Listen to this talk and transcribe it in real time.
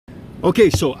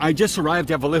Okay, so I just arrived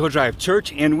at Vallejo Drive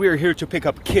Church and we're here to pick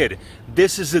up Kid.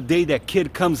 This is the day that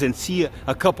Kid comes and see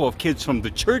a couple of kids from the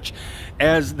church,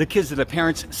 as the kids, the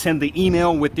parents send the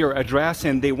email with their address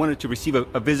and they wanted to receive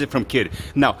a visit from Kid.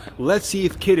 Now, let's see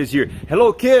if Kid is here.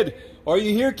 Hello, Kid. Are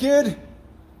you here, Kid?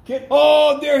 Kid?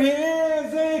 Oh, there he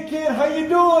is. Hey, Kid, how you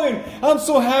doing? I'm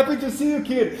so happy to see you,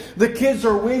 Kid. The kids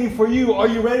are waiting for you. Are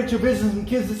you ready to visit some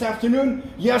kids this afternoon?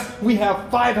 Yes, we have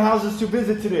 5 houses to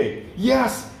visit today.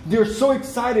 Yes. They're so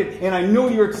excited, and I know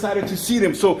you're excited to see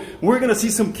them. So we're gonna see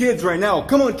some kids right now.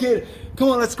 Come on, Kid. Come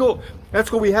on, let's go.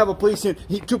 Let's go. We have a place in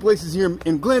 2 places here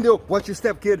in Glendale. Watch your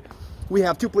step, Kid. We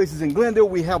have 2 places in Glendale.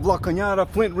 We have La Cañada,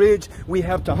 Flint Ridge. We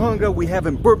have Tahunga. We have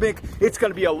in Burbank. It's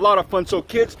gonna be a lot of fun. So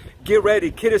kids, get ready.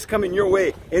 Kid is coming your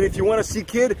way. And if you want to see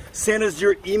Kid, send us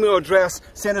your email address.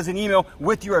 Send us an email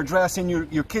with your address and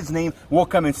your kid's name. We'll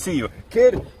come and see you.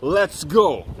 Kid, let's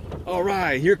go. All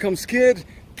right, here comes Kid.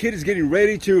 Kid is getting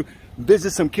ready to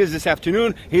visit some kids this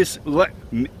afternoon.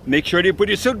 Make sure you put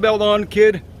your seatbelt on,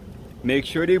 Kid. Make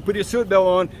sure you put your seatbelt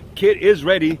on. Kid is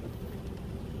ready.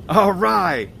 All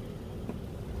right.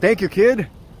 Thank you, Kid.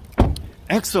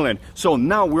 Excellent. So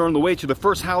now we're on the way to the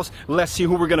first house. Let's see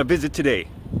who we're going to visit today.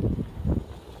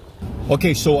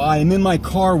 Okay, so I am in my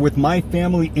car with my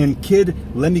family and Kid.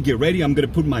 Let me get ready. I'm going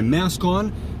to put my mask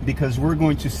on because we're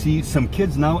going to see some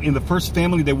kids now in the first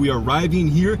family that we are arriving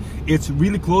here. It's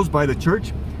really close by the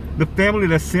church. The family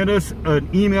that sent us an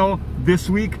email this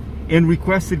week and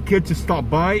requested Kid to stop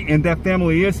by, and that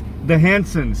family is the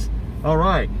Hansons. All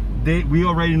right, we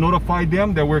already notified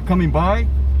them that we're coming by.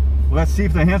 Let's see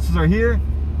if the Hansons are here.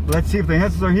 Let's see if the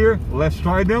Hansons are here. Let's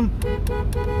try them.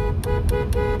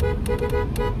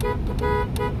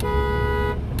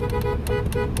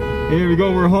 Here we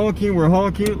go, we're honking.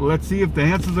 Let's see if the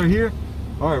Hansons are here.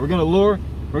 All right, we're gonna lower.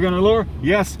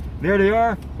 Yes, there they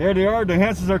are. The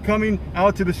Hansons are coming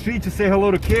out to the street to say hello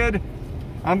to Kid.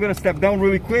 I'm gonna step down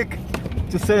really quick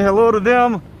to say hello to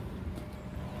them.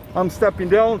 I'm stepping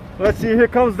down. Let's see, here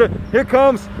comes.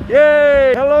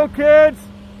 Yay, hello kids.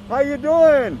 How you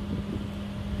doing?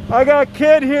 I got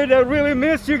Kid here that really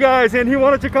missed you guys and he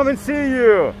wanted to come and see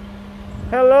you.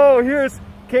 Hello, here's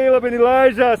Caleb and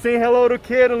Elijah saying hello to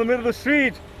Kid in the middle of the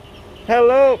street.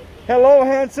 Hello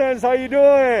Hansons, how you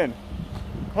doing?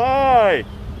 Hi.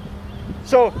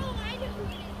 So,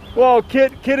 well,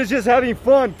 Kid is just having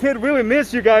fun. Kid really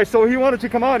missed you guys, so he wanted to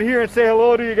come out here and say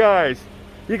hello to you guys.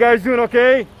 You guys doing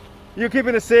okay? You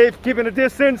keeping it safe, keeping a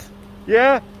distance?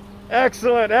 Yeah?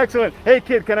 Excellent. Hey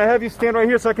Kid, can I have you stand right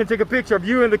here so I can take a picture of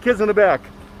you and the kids in the back?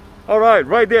 All right,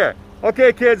 right there.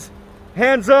 Okay, kids,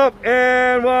 hands up,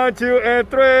 and 1, 2, and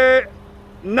 3.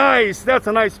 Nice, that's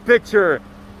a nice picture.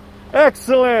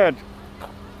 Excellent.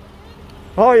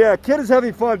 Oh yeah, Kid is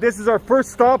having fun. This is our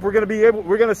first stop. We're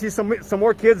gonna see some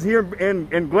more kids here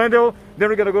in Glendale. Then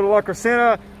we're gonna go to La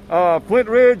Cañada, Flint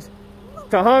Ridge,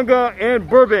 Tahunga, and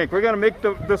Burbank. We're gonna make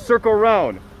the circle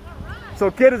around. So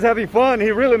Kid is having fun.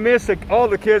 He really missed all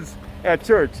the kids at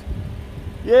church.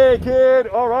 Yay, Kid.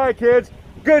 All right, kids.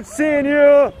 Good seeing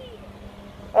you.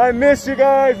 I miss you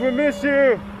guys. We miss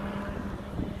you.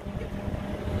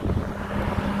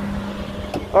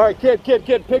 All right, Kid.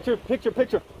 Picture.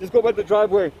 Just go by the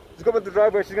driveway. She's going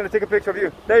to take a picture of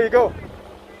you. There you go.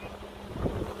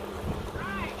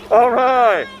 All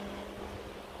right.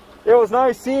 It was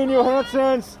nice seeing you,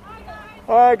 Hansons.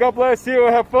 All right, God bless you.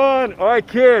 Have fun. All right,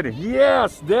 Kid.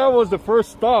 Yes, that was the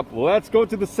first stop. Let's go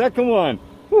to the second one.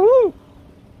 Woohoo!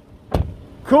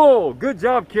 Cool. Good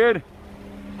job, Kid.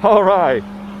 All right.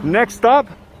 Next stop.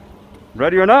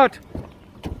 Ready or not?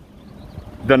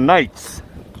 The Knights.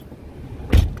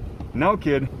 Now,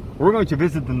 Kid, we're going to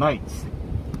visit the Knights.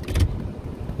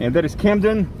 And that is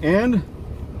Camden and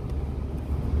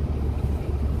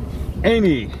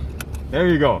Amy. There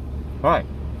you go. All right.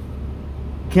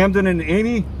 Camden and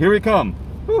Amy, here we come.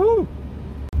 Woohoo!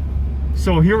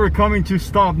 So here we're coming to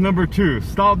stop number 2.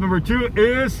 Stop number 2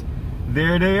 is,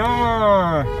 there they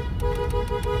are.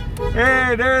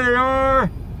 Hey, there they are.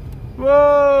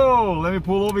 Whoa! Let me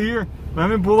pull over here.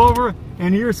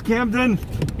 And here's Camden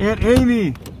and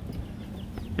Amy.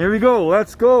 Here we go.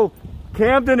 Let's go.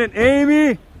 Camden and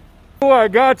Amy. Oh, I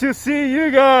got to see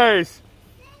you guys.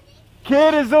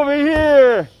 Kid is over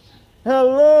here.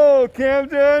 Hello,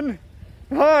 Camden.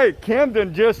 Hi,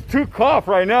 Camden just took off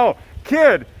right now.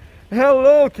 Kid,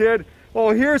 hello, Kid.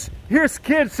 Oh, here's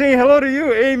Kid saying hello to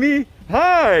you, Amy.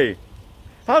 Hi.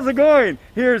 How's it going?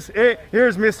 Here's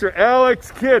Mr.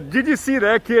 Alex. Kid, did you see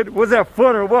that, Kid? Was that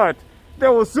fun or what?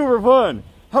 That was super fun.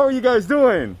 How are you guys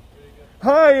doing?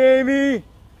 Hi, Amy.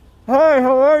 Hi,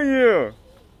 how are you?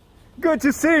 Good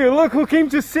to see you. Look who came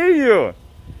to see you.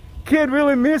 Kid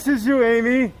really misses you,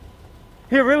 Amy.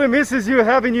 He really misses you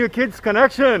having your kids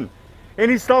connection. And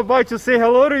he stopped by to say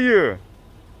hello to you.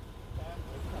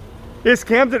 Is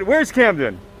Camden? Where's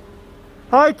Camden?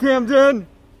 Hi, Camden.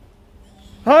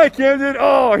 Hi, Camden.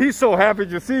 Oh, he's so happy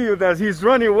to see you that he's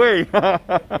running away.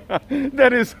 That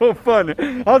is so fun.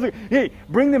 Hey,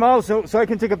 bring them out so I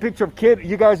can take a picture of Kid,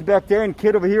 you guys back there, and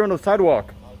Kid over here on the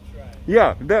sidewalk. I'll try.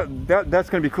 Yeah, that's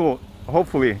going to be cool.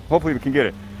 Hopefully we can get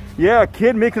it. Yeah,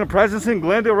 Kid making a presence in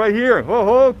Glendale right here.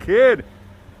 Oh, Kid.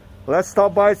 Let's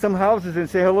stop by some houses and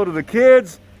say hello to the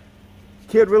kids.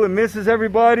 Kid really misses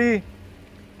everybody.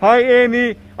 Hi,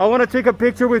 Amy. I want to take a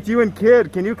picture with you and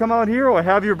Kid. Can you come out here or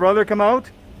have your brother come out?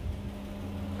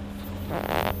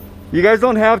 You guys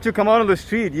don't have to come out on the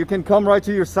street. You can come right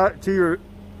to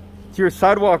your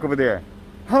sidewalk over there.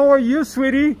 How are you,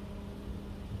 sweetie?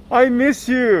 I miss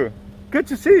you. Good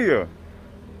to see you.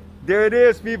 There it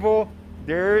is, people.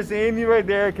 There's Amy right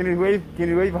there. Can you wave? Can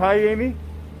you wave hi, Amy?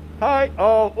 Hi.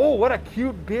 Oh, what a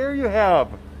cute bear you have.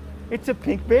 It's a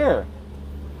pink bear.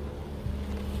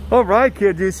 All right,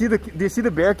 Kid. Do you see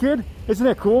the bear, Kid? Isn't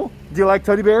that cool? Do you like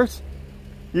teddy bears?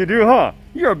 You do, huh?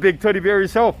 You're a big teddy bear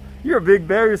yourself. You're a big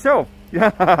bear yourself.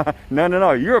 Yeah.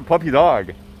 No. You're a puppy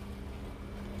dog.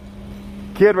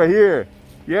 Kid right here.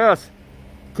 Yes.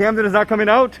 Camden is not coming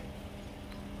out?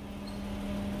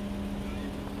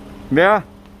 Yeah.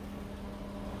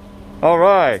 All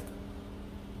right.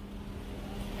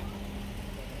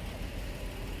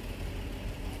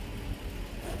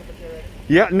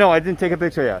 Yeah, no, I didn't take a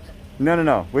picture yet.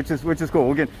 No. Which is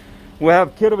cool. We'll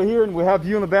have Kid over here and we'll have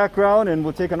you in the background and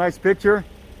we'll take a nice picture.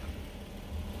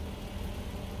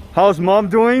 How's Mom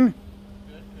doing?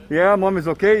 Good. Yeah, Mom is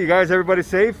okay. You guys, everybody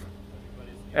safe?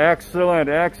 Excellent.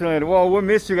 Well, we'll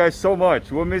miss you guys so much.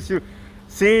 We'll miss you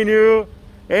seeing you.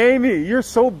 Amy, you're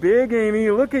so big, Amy.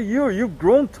 Look at you. You've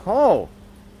grown tall.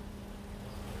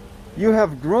 You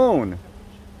have grown.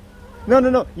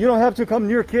 No. You don't have to come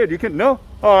near Kid. You can, no?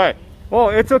 All right. Oh,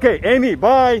 it's okay. Amy,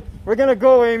 bye. We're going to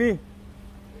go, Amy.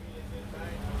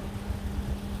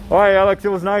 All right, Alex. It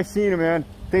was nice seeing you, man.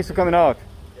 Thanks for coming out.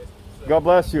 God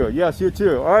bless you. Yes, you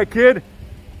too. All right, Kid.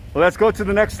 Let's go to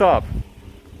the next stop.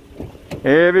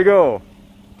 Here we go.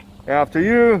 After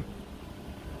you,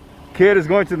 Kid is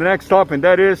going to the next stop, and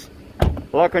that is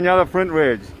La Cañada Front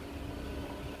Ridge.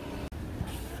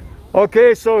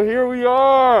 Okay, so here we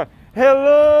are.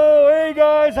 Hello, hey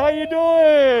guys, how you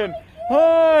doing?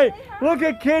 Hi. Look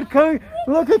at Kid coming.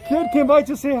 Look at Kid came by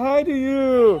to say hi to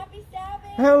you. Happy Sabbath.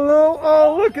 Hello.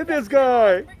 Oh, look at this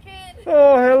guy.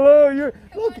 Oh, hello.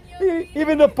 Look,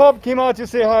 even the pup came out to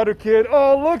say hi to Kid.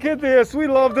 Oh, look at this. We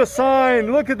love the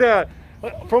sign. Look at that.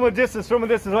 From a distance,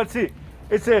 let's see.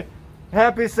 It said,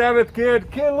 Happy Sabbath,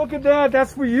 Kid. Kid, look at that.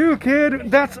 That's for you,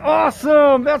 Kid. That's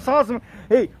awesome.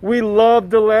 Hey, we love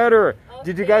the letter. Oh,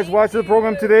 did you guys watch the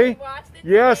program today?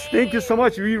 Yes, thank you so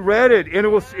much. We read it, and it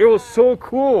was so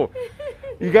cool.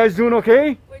 You guys doing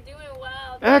okay? We're doing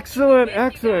well. Excellent.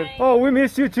 Oh, we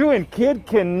miss you too, and Kid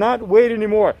cannot wait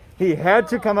anymore. He had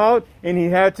to come out, and he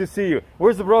had to see you.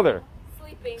 Where's the brother?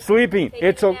 Sleeping.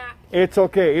 It's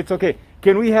okay.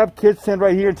 Can we have Kid stand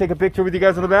right here and take a picture with you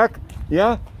guys in the back?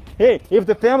 Yeah? Hey, if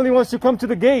the family wants to come to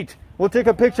the gate, we'll take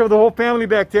a picture of the whole family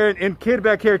back there and Kid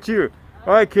back here too.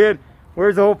 All right, Kid.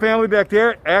 Where's the whole family back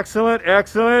there? Excellent.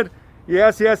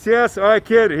 Yes. All right,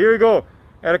 Kid. Here we go.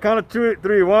 At a count of 2,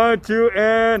 3. 1, 2,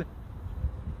 and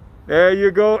there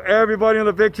you go. Everybody in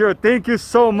the picture. Thank you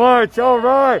so much. All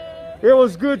right. It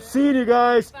was good seeing you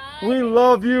guys. We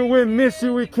love you. We miss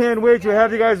you. We can't wait to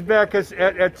have you guys back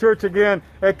at church again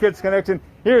at Kids Connection.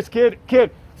 Here's Kid.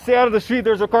 Kid, stay out of the street.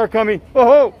 There's a car coming.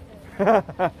 Oh!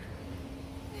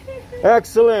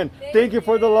 Excellent. Thank you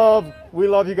for the love. We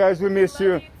love you guys. We miss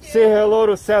you. Say hello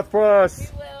to Seth for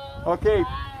us. Okay.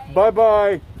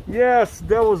 Bye-bye. Yes,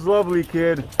 that was lovely,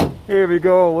 Kid. Here we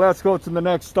go. Let's go to the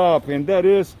next stop, and that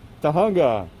is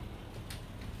Tahunga.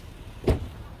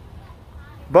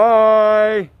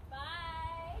 Bye.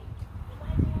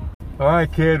 All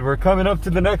right, Kid, we're coming up to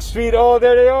the next street. Oh,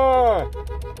 there they are.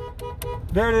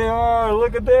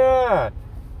 Look at that.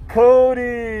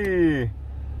 Cody.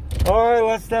 All right,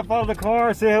 let's step out of the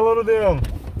car. Say hello to them.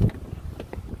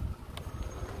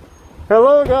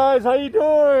 Hello, guys. How you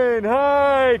doing?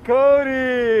 Hi,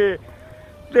 Cody.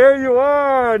 There you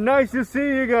are. Nice to see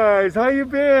you guys. How you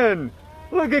been?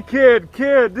 Look at Kid.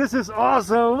 Kid, this is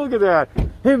awesome. Look at that.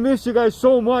 He missed you guys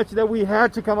so much that we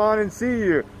had to come on and see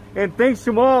you. And thanks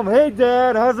to Mom. Hey,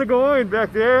 Dad, how's it going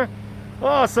back there?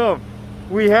 Awesome.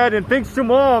 And thanks to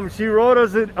Mom, she wrote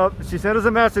us she sent us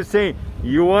a message saying,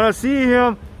 you want to see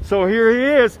him? So here he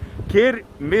is. Kid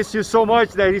missed you so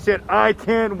much that he said, I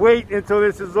can't wait until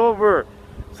this is over.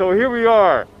 So here we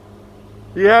are.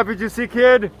 You happy to see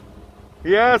kid?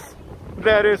 Yes?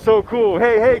 That is so cool.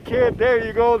 Hey, kid, there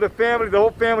you go. The family, the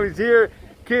whole family's here.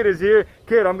 Kid is here.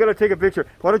 Kid, I'm gonna take a picture.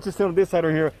 Why don't you sit on this side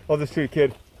over here of the street,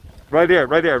 kid? Right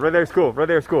there is cool. Right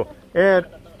there is cool. And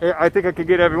I think I can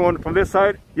get everyone from this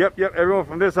side. Yep, everyone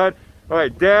from this side. All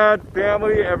right, dad,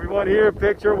 family, everyone here.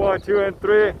 Picture 1, 2, and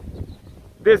 3.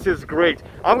 This is great.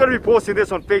 I'm gonna be posting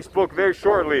this on Facebook very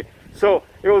shortly. So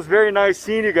it was very nice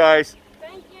seeing you guys.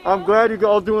 Thank you. I'm glad you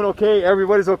all doing okay.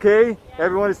 Everybody's okay. Yeah.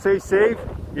 Everyone is safe.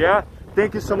 Yeah.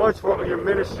 Thank you so much for your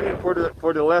ministry and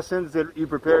for the lessons that you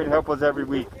prepare and help us every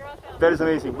week. You're welcome. That is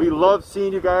amazing. We love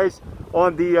seeing you guys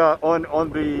on the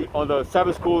on the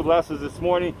Sabbath school classes this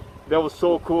morning. That was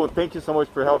so cool. Thank you so much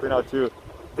for helping out too.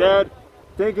 Dad,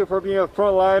 thank you for being a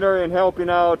frontliner and helping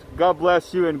out. God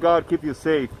bless you and God keep you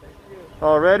safe.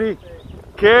 Alrighty,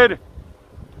 kid,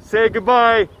 say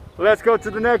goodbye. Let's go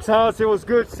to the next house. It was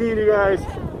good seeing you guys.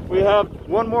 We have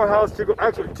one more house to go.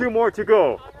 Actually, 2 more to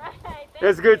go. All right.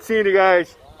 It's good seeing you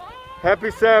guys. Happy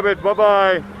Sabbath.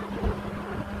 Bye-bye.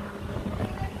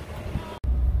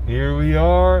 Here we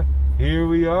are.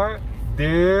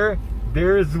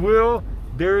 There's Will.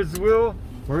 There's Will.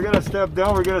 We're gonna step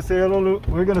down. We're gonna say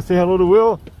hello to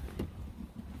Will.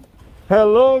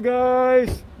 Hello,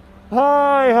 guys.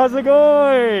 Hi. How's it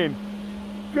going?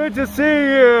 Good to see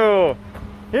you.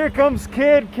 Here comes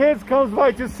Kid. Kid comes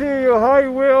by to see you. Hi,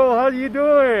 Will. How you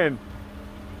doing?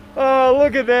 Oh,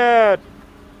 look at that.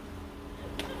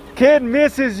 Kid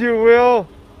misses you, Will.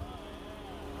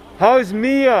 How's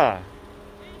Mia?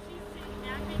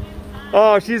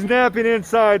 Oh, she's napping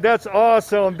inside. That's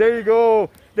awesome. There you go.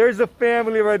 There's the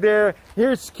family right there.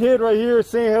 Here's Kid right here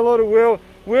saying hello to Will.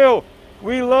 Will,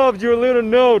 we loved your little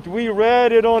note. We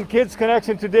read it on Kids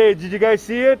Connection today. Did you guys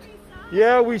see it?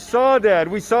 Yeah, we saw that.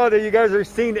 We saw that you guys are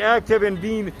staying active and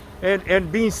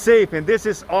being safe, and this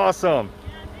is awesome.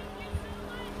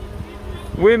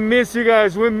 We miss you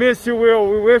guys. We miss you, Will.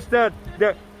 We wish that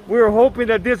we're hoping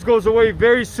that this goes away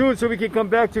very soon so we can come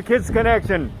back to Kids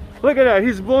Connection. Look at that.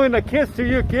 He's blowing a kiss to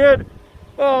you, Kid.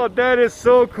 Oh, that is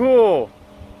so cool.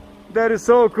 That is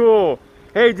so cool.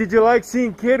 Hey, did you like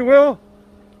seeing Kid, Will?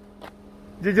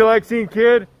 Did you like seeing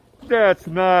Kid? That's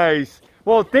nice.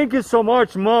 Well, thank you so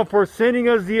much, Mom, for sending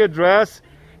us the address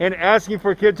and asking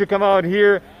for Kid to come out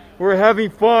here. We're having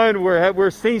fun.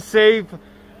 We're staying safe,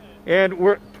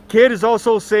 and Kid is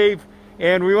also safe,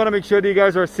 and we want to make sure that you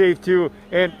guys are safe too.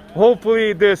 And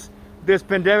hopefully, this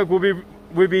pandemic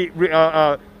will be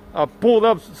pulled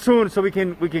up soon, so we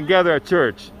can gather at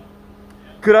church.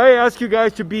 Could I ask you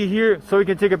guys to be here so we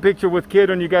can take a picture with Kid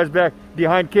on you guys back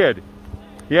behind Kid?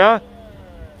 Yeah.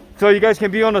 So you guys can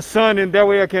be on the sun, and that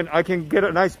way I can get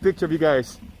a nice picture of you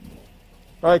guys.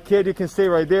 All right, Kid, you can stay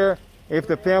right there. If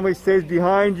the family stays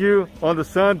behind you on the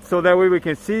sun, so that way we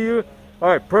can see you. All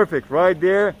right, perfect, right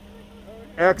there.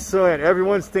 Excellent.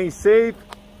 Everyone's staying safe.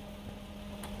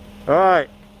 All right.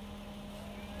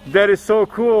 That is so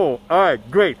cool. All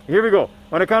right, great. Here we go.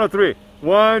 On the count of 3.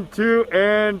 1, 2,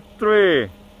 and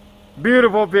 3.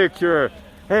 Beautiful picture.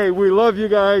 Hey, we love you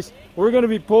guys. We're going to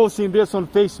be posting this on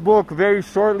Facebook very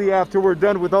shortly after we're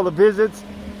done with all the visits.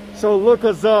 So look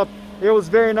us up. It was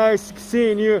very nice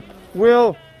seeing you.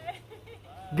 Will,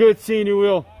 good seeing you,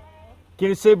 Will. Can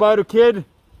you say bye to Kid?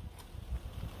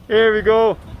 Here we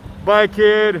go. Bye,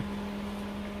 Kid.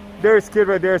 There's Kid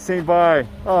right there saying bye.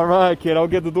 All right, Kid, I'll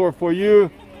get the door for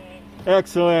you.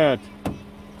 Excellent.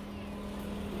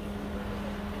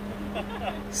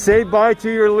 Say bye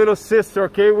to your little sister,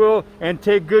 okay, Will? And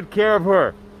take good care of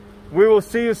her. We will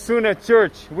see you soon at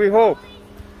church, we hope.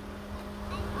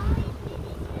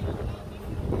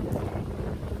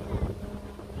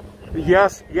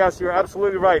 Yes, you're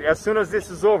absolutely right. As soon as this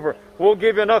is over, we'll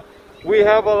give you enough. We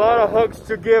have a lot of hugs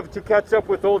to give to catch up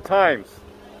with old times.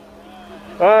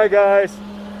 All right, guys.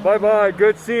 Bye-bye.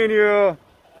 Good seeing you.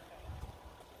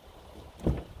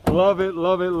 Love it,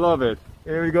 love it, love it.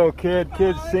 Here we go, Kid.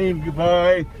 Kid's saying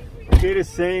goodbye. Kid is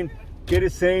saying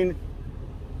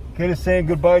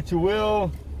goodbye to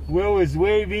Will. Will is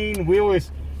waving. Will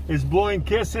is blowing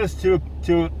kisses to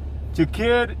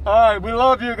Kid. All right, we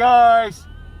love you guys.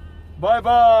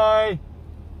 Bye-bye.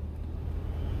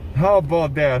 How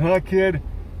about that, huh, Kid?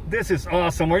 This is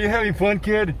awesome. Are you having fun,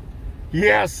 Kid?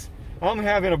 Yes. I'm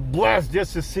having a blast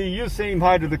just to see you saying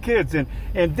hi to the kids, and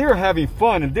they're having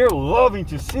fun, and they're loving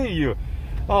to see you.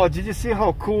 Oh, did you see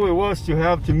how cool it was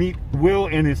to meet Will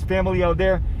and his family out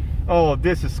there? Oh,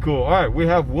 this is cool. All right, we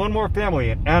have one more family,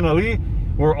 and Annalie.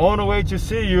 We're on the way to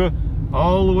see you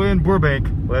all the way in Burbank.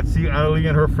 Let's see Annalie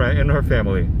and her friend and her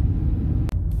family.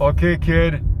 Okay,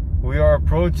 Kid, we are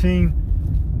approaching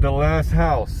the last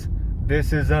house.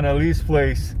 This is Annalie's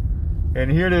place, and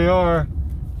here they are.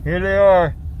 Here they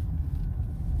are.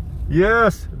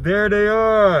 Yes, there they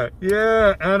are.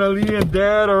 Yeah, Annalie and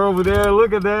Dad are over there.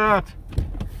 Look at that.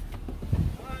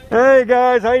 Hey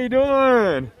guys, how you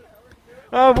doing?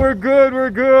 Oh, we're good,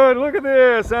 we're good. Look at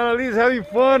this. Annalie's having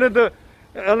fun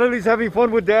Annalie's having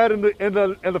fun with Dad in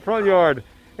the front yard.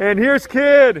 And here's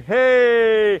Kid.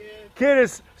 Hey, Kid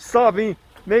is stopping,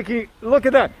 look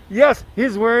at that. Yes,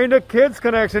 he's wearing the Kids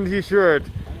Connection t-shirt.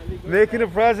 Making the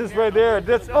presents right there.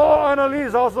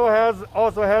 Annalise also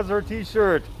has her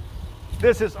t-shirt.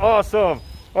 This is awesome.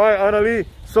 All right, Annalie,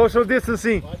 social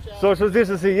distancing. Social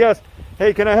distancing, yes.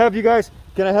 Hey, can I have you guys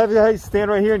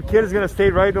stand right here, and Kid is gonna stay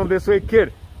right on this way.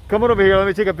 Kid, come on over here. Let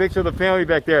me take a picture of the family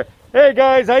back there. Hey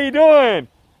guys, how you doing?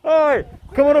 All right,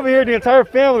 come on over here, the entire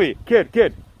family. Kid,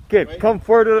 come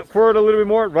forward a little bit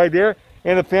more, right there,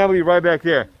 and the family right back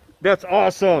there. That's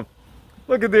awesome.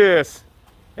 Look at this.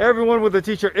 Everyone with a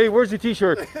t-shirt. Hey, where's the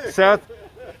t-shirt, Seth?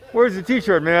 Where's the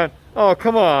t-shirt, man? Oh,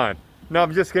 come on. No,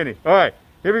 I'm just kidding. All right,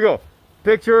 here we go.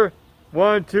 Picture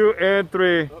 1, 2, and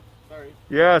 3. Oh, sorry.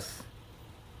 Yes.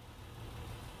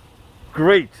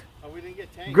 Great. Oh, we didn't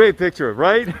get tanked. Great picture,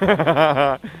 right?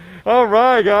 All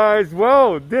right, guys.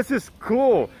 Well, this is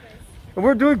cool.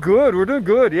 We're doing good. We're doing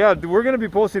good. Yeah, we're going to be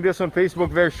posting this on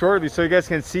Facebook very shortly, so you guys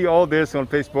can see all this on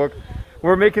Facebook.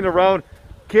 We're making a round.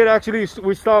 Kid, actually,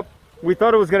 we thought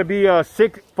it was going to be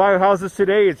 5 houses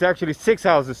today. It's actually 6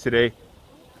 houses today.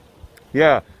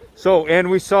 Yeah. So, and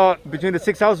we saw, between the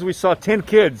 6 houses, we saw 10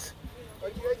 kids. Oh,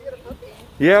 did you guys get a puppy?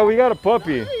 Yeah, we got a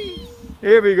puppy. Nice.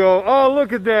 Here we go. Oh,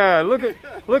 look at that. Look at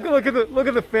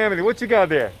the family. What you got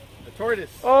there? A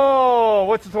tortoise. Oh,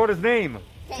 what's the tortoise name?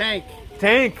 Tank.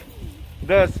 Tank.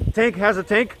 Does Tank has a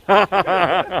tank? Tank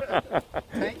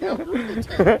outgrew the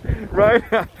tank. Right?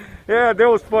 Yeah, that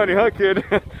was funny, huh, Kid?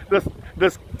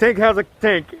 Does Tank has a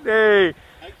tank? Hey.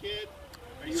 Hi, Kid.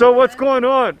 So what's going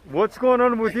on? What's going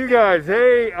on with you guys?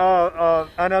 Hey,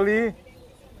 Annalie,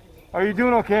 are you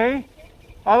doing okay?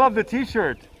 I love the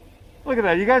t-shirt. Look at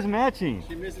that, you guys matching.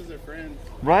 She misses her friends.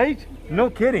 Right? No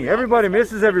kidding. Everybody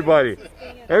misses everybody.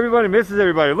 Everybody misses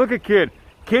everybody. Look at Kid.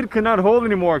 Kid could not hold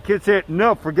anymore. Kid said,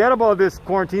 no, forget about this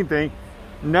quarantine thing.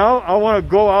 Now I want to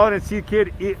go out and see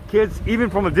kids even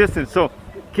from a distance. So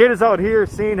Kid is out here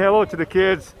saying hello to the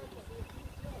kids,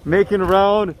 making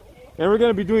around. And we're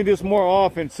going to be doing this more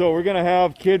often. So we're going to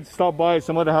have kids stop by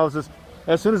some other houses.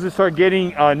 As soon as we start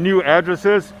getting new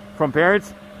addresses from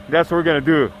parents, that's what we're going to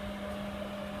do.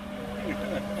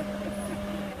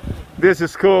 This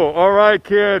is cool. All right,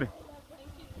 Kid.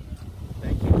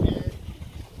 Thank you, Kid.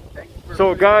 Thank you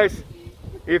So guys,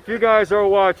 if you guys are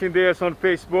watching this on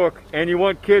Facebook and you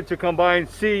want Kid to come by and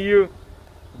see you,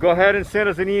 go ahead and send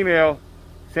us an email.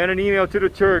 Send an email to the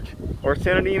church, or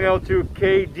send an email to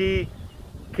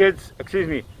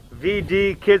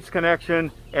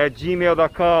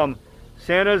vdkidsconnection@gmail.com.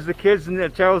 Send us the kids and the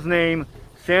child's name.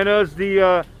 Send us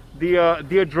the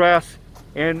address,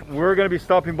 and we're going to be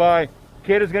stopping by.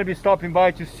 Kid is going to be stopping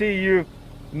by to see you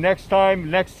next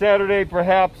time, next Saturday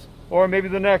perhaps, or maybe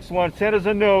the next one. Send us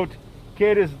a note.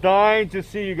 Kid is dying to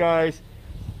see you guys,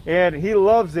 and he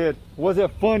loves it. Was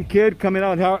it fun, Kid, coming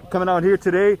out here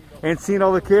today and seeing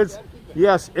all the kids?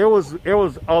 Yes, it was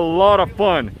a lot of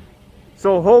fun.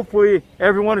 So hopefully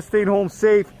everyone is staying home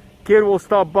safe. Kid will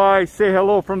stop by, say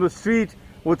hello from the street.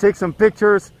 We'll take some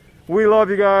pictures. We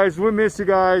love you guys. We miss you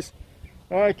guys.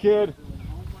 All right, Kid.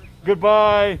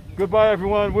 Goodbye. Goodbye,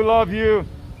 everyone. We love you.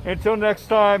 Until next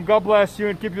time, God bless you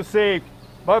and keep you safe.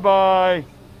 Bye-bye.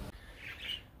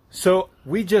 So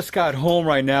we just got home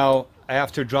right now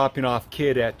after dropping off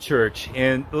Kid at church.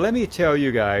 And let me tell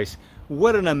you guys,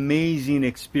 what an amazing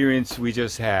experience we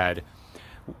just had.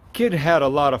 Kid had a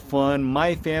lot of fun.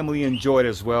 My family enjoyed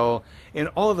as well. And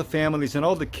all the families and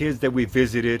all the kids that we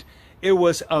visited, it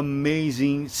was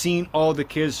amazing seeing all the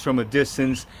kids from a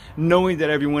distance, knowing that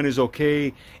everyone is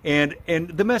okay. And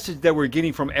the message that we're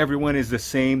getting from everyone is the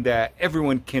same, that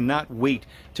everyone cannot wait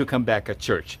to come back at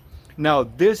church. Now,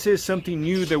 this is something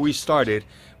new that we started.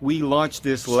 We launched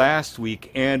this last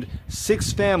week, and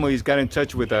 6 families got in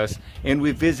touch with us, and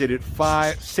we visited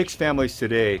 6 families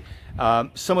today.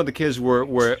 Some of the kids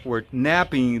were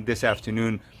napping this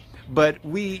afternoon, but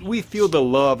we feel the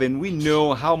love, and we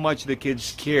know how much the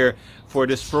kids care for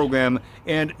this program.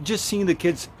 And just seeing the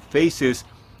kids' faces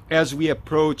as we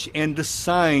approach, and the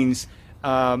signs,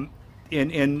 and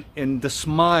the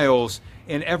smiles,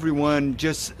 and everyone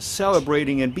just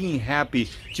celebrating and being happy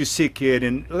to see Kid.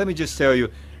 And let me just tell you,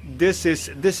 this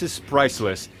is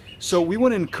priceless. So we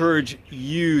want to encourage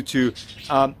you to,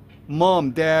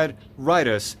 Mom, Dad, write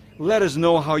us. Let us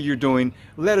know how you're doing.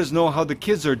 Let us know how the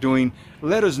kids are doing.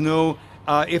 Let us know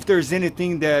if there's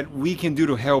anything that we can do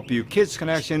to help you, Kids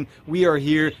Connection, we are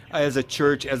here as a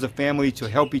church, as a family, to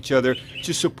help each other,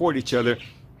 to support each other.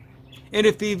 And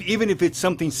even if it's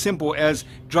something simple as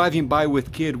driving by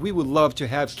with Kid, we would love to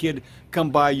have Kid come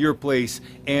by your place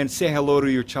and say hello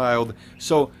to your child.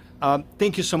 So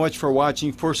thank you so much for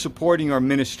watching, for supporting our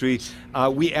ministry.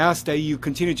 We ask that you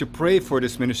continue to pray for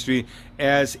this ministry,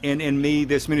 and may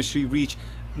this ministry reach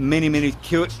many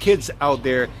kids out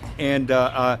there. And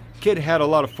Kid had a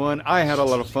lot of fun, I had a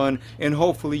lot of fun, and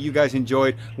hopefully you guys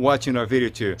enjoyed watching our video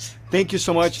too. Thank you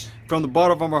so much from the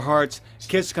bottom of our hearts.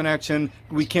 Kids Connection,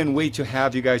 we can't wait to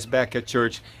have you guys back at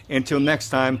church. Until next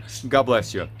time, God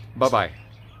bless you. Bye-bye.